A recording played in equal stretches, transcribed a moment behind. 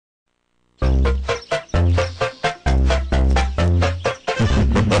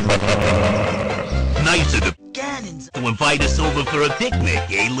invite us over for a picnic,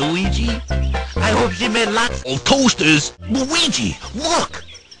 eh, Luigi? I hope she made lots of toasters. Luigi, look!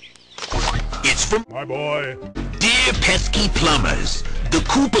 It's from My boy. Dear Pesky Plumbers, the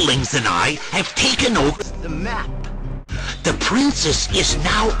Koopalings and I have taken over the map. The princess is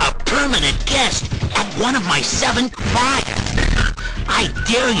now a permanent guest at one of my 7 fires. I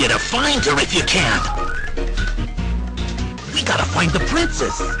dare you to find her if you can. We gotta find the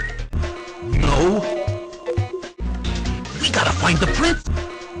princess. No. We gotta find the prince.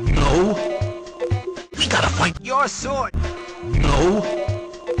 No. We gotta find your sword. No.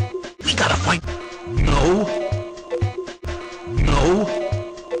 We gotta find... No. No.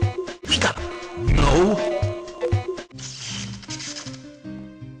 We gotta... No.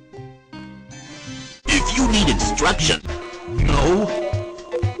 If you need instructions... No.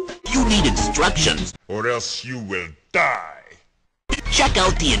 You need instructions. Or else you will die. Check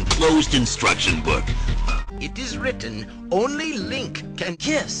out the enclosed instruction book. It is written, only Link can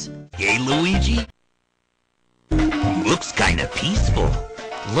kiss. Hey, Luigi? Looks kinda peaceful.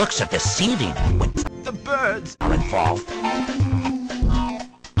 Looks deceiving when The birds. are involved.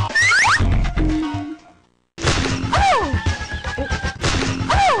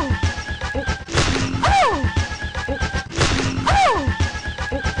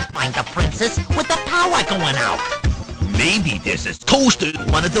 Find the princess with the power going out. Maybe there's a toaster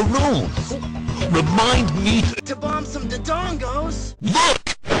in one of the rooms. Remind me To bomb some dodongos.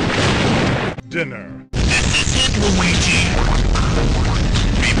 look. Dinner. This is it, Luigi.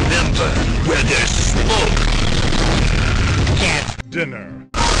 Remember, where there's smoke, there's Dinner.